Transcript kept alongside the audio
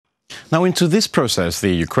Now, into this process,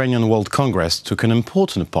 the Ukrainian World Congress took an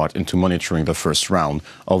important part into monitoring the first round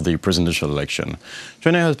of the presidential election.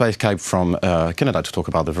 Joining us by Skype from Canada to talk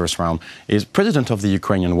about the first round is President of the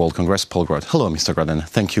Ukrainian World Congress, Paul Grod. Hello, Mr. Grod, and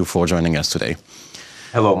thank you for joining us today.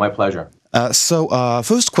 Hello, my pleasure.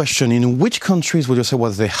 First question, in which countries would you say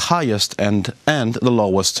was the highest and the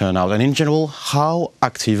lowest turnout? And in general, how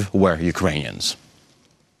active were Ukrainians?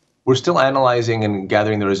 We're still analyzing and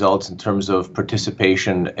gathering the results in terms of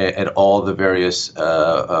participation at all the various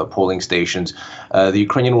polling stations. The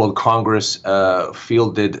Ukrainian World Congress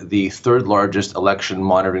fielded the third largest election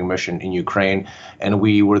monitoring mission in Ukraine, and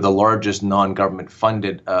we were the largest non-government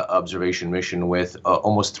funded observation mission with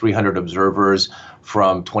almost 300 observers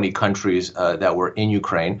from 20 countries that were in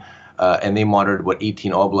Ukraine. And they monitored,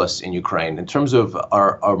 18 oblasts in Ukraine. In terms of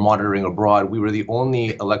our monitoring abroad, we were the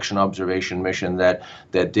only election observation mission that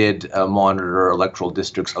did monitor electoral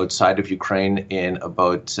districts outside of Ukraine in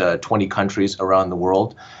about 20 countries around the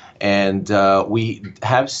world. And we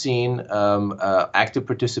have seen active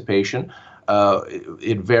participation.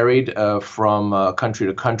 It varied from country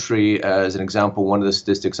to country. As an example, one of the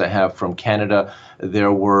statistics I have from Canada,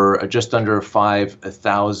 there were just under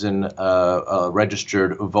 5,000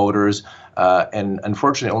 registered voters, and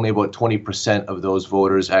unfortunately only about 20% of those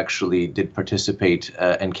voters actually did participate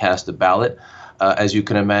and cast a ballot. As you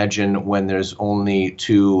can imagine, when there's only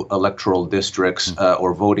 2 electoral districts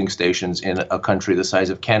or voting stations in a country the size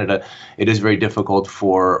of Canada, it is very difficult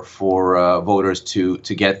for voters to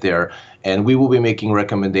get there. And we will be making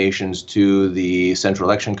recommendations to the Central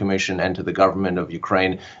Election Commission and to the government of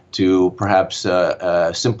Ukraine to perhaps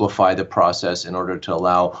simplify the process in order to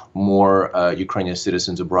allow more Ukrainian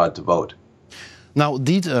citizens abroad to vote. Now,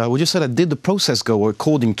 would you say that did the process go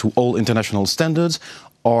according to all international standards,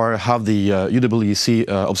 or have the UWC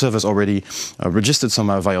observers already registered some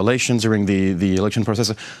violations during the election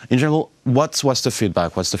process? In general, what's the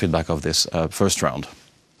feedback? What's the feedback of this first round?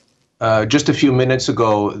 Just a few minutes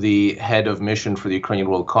ago, the head of mission for the Ukrainian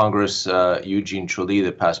World Congress, Eugene Chuli,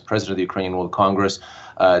 the past president of the Ukrainian World Congress,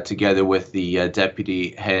 together with the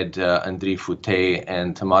deputy head, Andriy Fute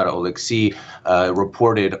and Tamara Oleksiy,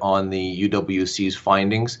 reported on the UWC's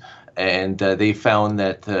findings. And they found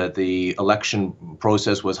that the election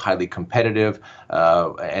process was highly competitive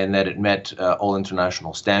and that it met all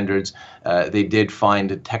international standards. They did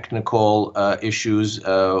find technical issues,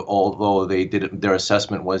 although their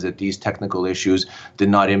assessment was that these technical issues did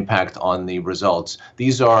not impact on the results.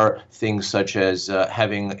 These are things such as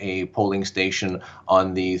having a polling station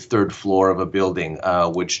on the 3rd floor of a building,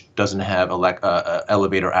 which doesn't have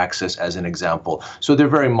elevator access, as an example. So they're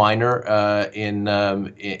very minor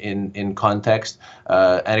in context.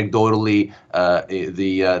 Anecdotally,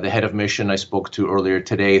 the head of mission I spoke to earlier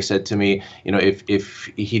today said to me,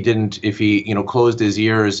 if he closed his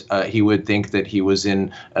ears, he would think that he was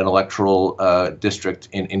in an electoral district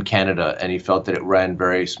in Canada, and he felt that it ran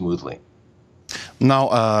very smoothly. Now,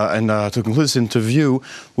 to conclude this interview,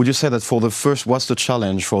 would you say that for the first, what's the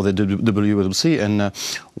challenge for the UWC, and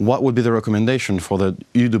what would be the recommendation for the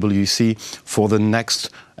UWC for the next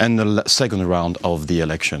and the second round of the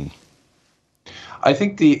election? I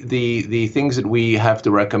think the things that we have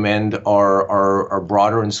to recommend are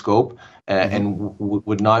broader in scope and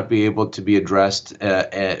would not be able to be addressed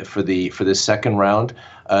for the second round.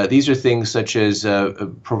 These are things such as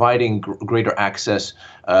providing greater access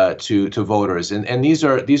to voters, and these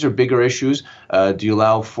are bigger issues. Do you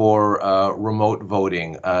allow for remote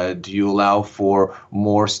voting? Do you allow for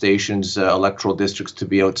more stations, electoral districts, to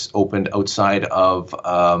be opened outside of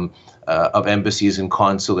embassies and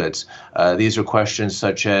consulates? These are questions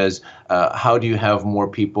such as how do you have more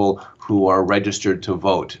people who are registered to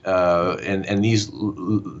vote? And these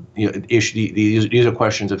these are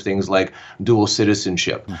questions of things like dual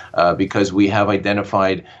citizenship, because we have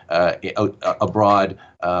identified abroad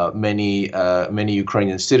many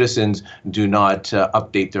Ukrainian citizens do not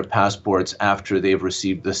update their passports after they've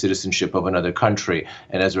received the citizenship of another country,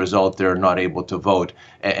 and as a result, they're not able to vote.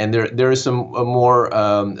 And there are some more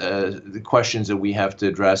questions that we have to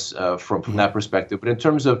address from that perspective. But in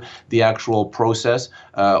terms of the actual process,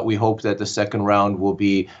 we hope that the second round will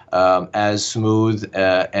be as smooth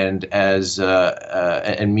and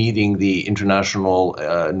meeting the international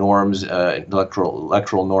norms,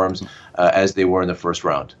 electoral norms, as they were in the first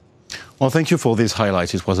round. Well, thank you for this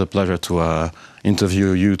highlight. It was a pleasure to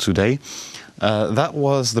interview you today. That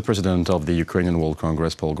was the president of the Ukrainian World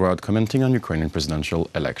Congress, Paul Grod, commenting on Ukrainian presidential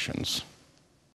elections.